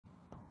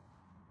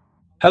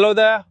Hello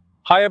there.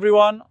 Hi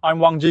everyone, I'm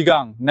Wang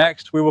Jigang.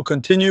 Next, we will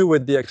continue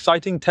with the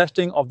exciting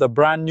testing of the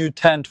brand new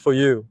tent for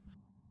you.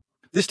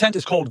 This tent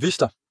is called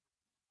Vista.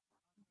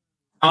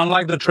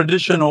 Unlike the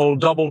traditional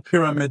double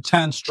pyramid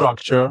tent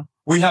structure,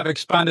 we have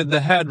expanded the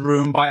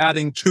headroom by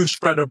adding 2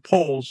 spreader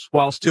poles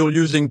while still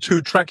using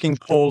 2 trekking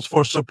poles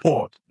for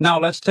support. Now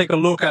let's take a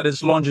look at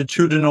its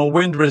longitudinal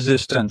wind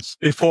resistance.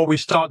 Before we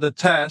start the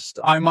test,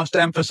 I must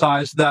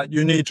emphasize that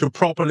you need to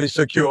properly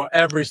secure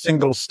every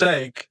single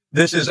stake.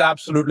 This is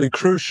absolutely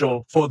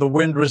crucial for the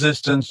wind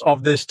resistance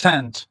of this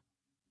tent.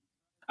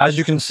 As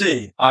you can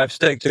see, I've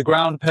staked a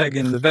ground peg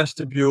in the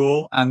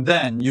vestibule and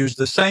then used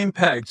the same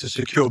peg to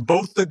secure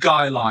both the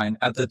guy line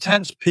at the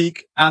tent's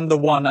peak and the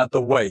one at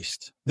the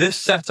waist. This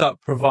setup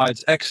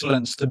provides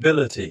excellent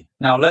stability.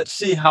 Now let's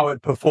see how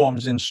it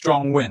performs in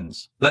strong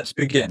winds. Let's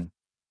begin.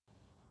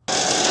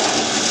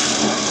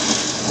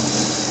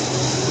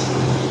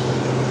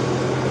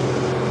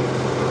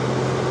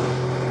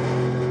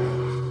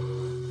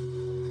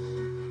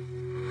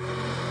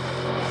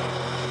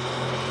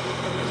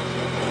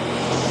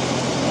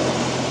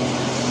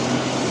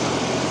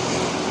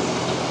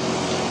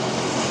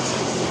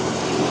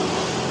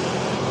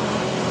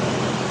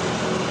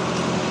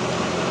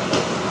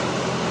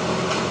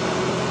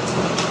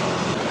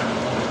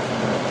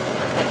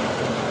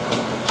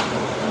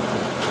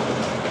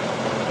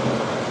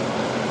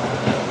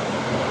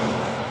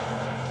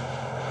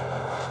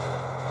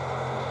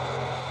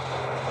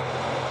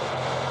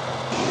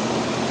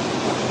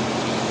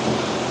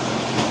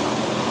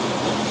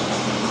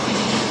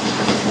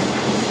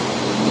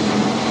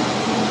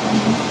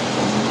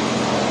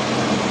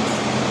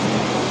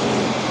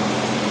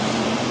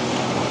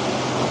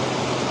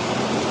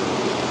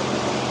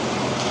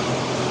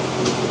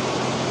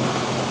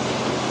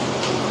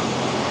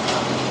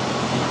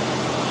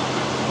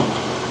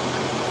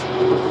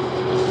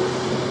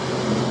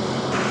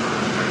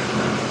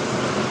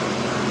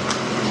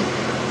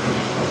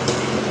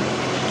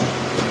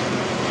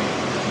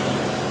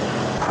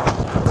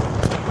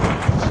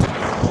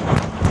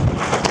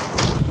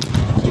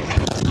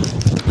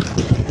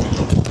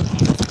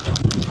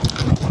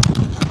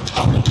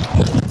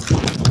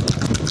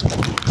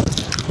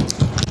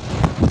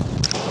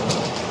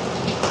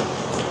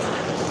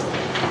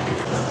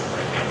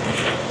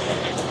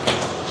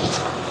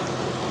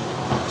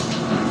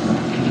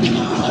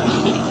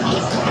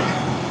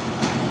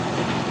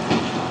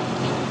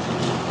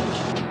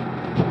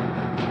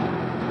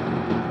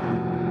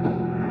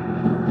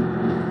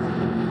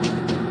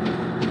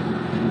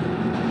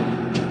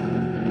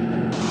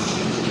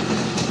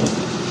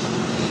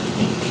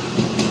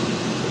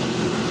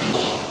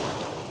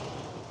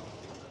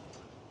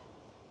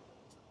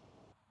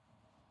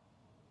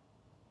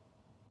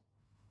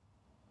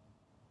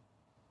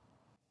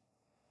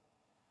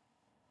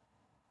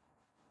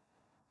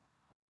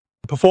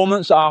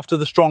 Performance after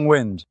the strong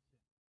wind.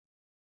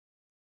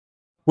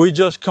 We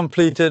just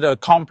completed a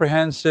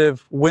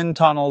comprehensive wind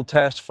tunnel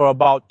test for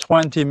about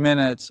 20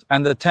 minutes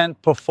and the tent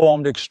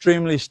performed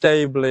extremely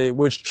stably,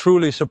 which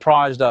truly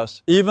surprised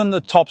us. Even the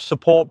top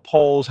support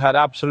poles had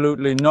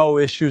absolutely no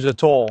issues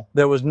at all.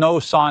 There was no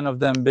sign of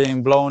them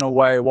being blown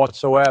away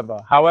whatsoever.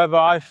 However,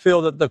 I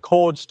feel that the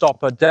cord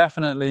stopper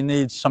definitely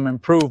needs some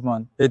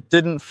improvement. It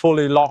didn't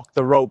fully lock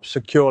the rope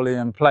securely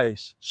in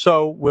place.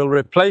 So we'll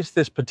replace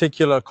this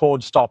particular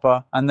cord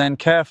stopper and then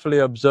carefully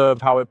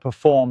observe how it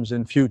performs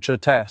in future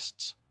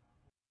tests.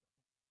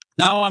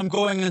 Now I'm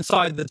going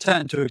inside the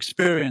tent to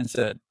experience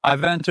it.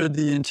 I've entered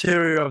the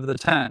interior of the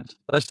tent.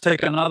 Let's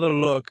take another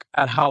look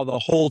at how the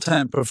whole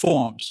tent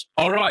performs.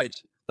 All right,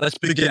 let's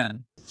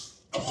begin.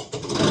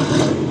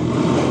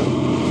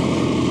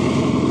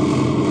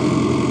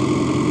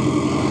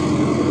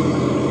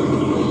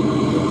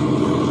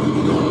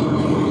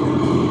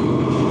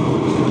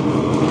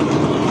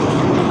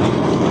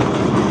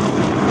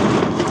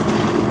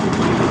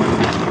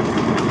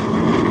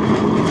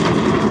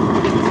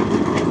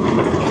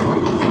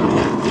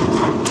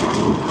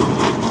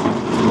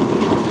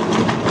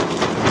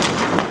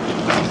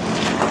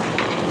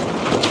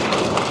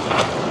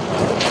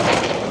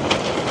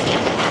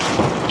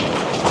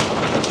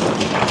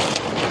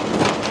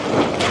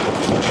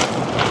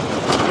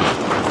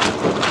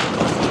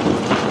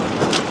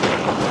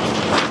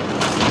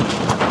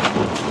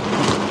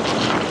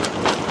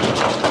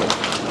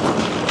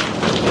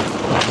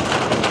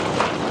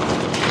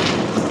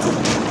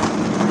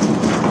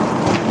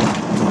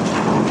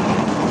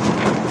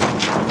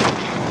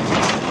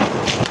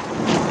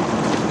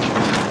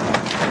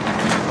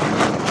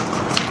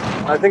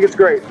 I think it's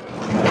great.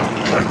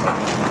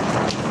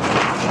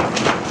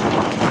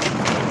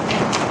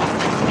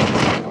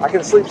 I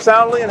can sleep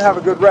soundly and have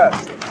a good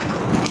rest.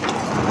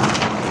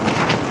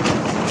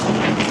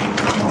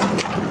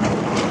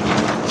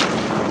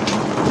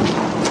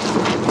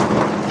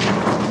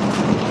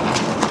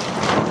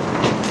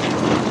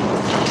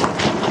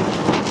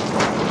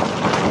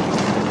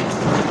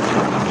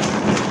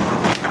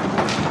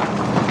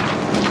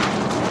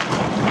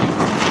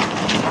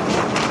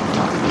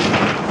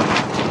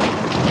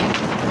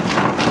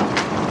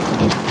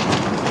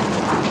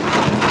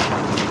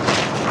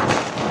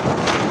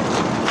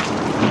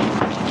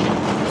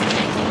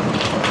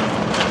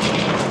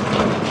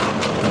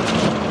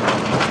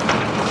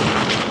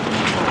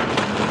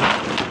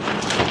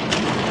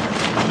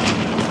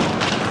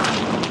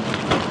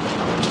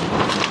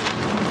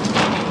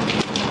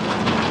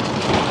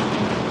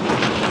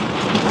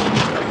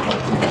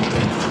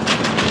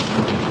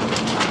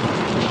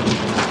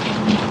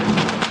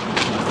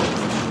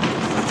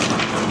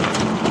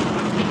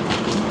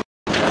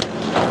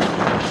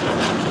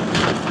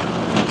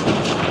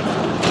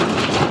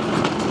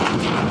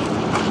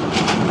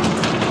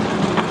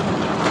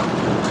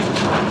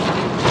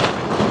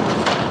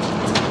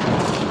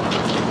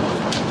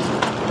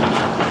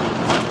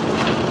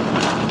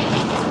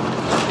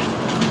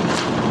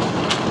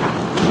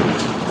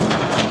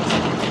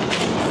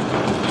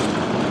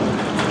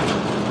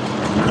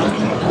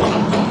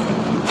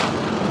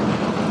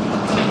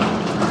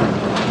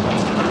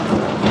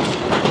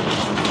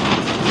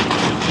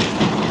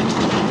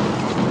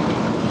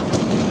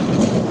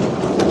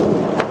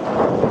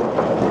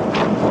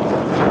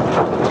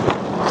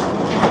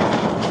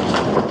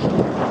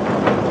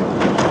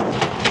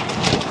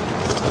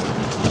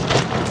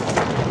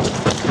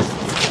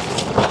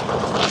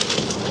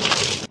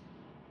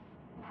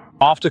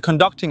 After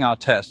conducting our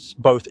tests,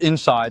 both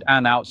inside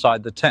and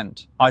outside the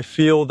tent, I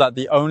feel that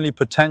the only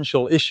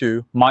potential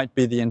issue might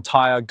be the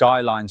entire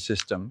guy line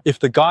system. If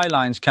the guy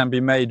lines can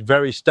be made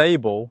very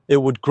stable,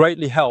 it would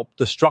greatly help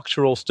the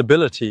structural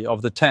stability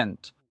of the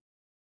tent.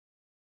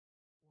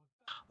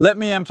 Let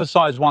me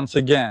emphasize once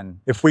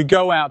again, if we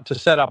go out to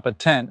set up a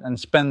tent and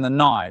spend the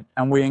night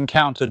and we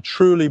encounter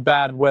truly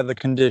bad weather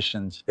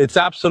conditions, it's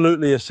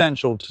absolutely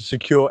essential to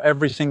secure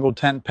every single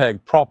tent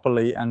peg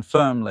properly and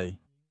firmly.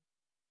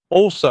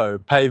 Also,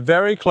 pay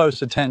very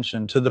close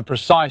attention to the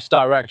precise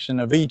direction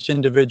of each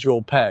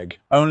individual peg.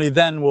 Only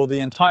then will the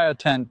entire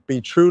tent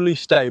be truly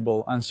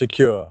stable and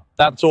secure.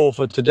 That's all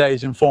for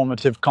today's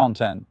informative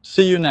content.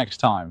 See you next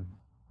time.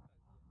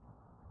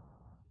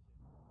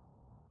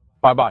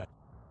 Bye-bye.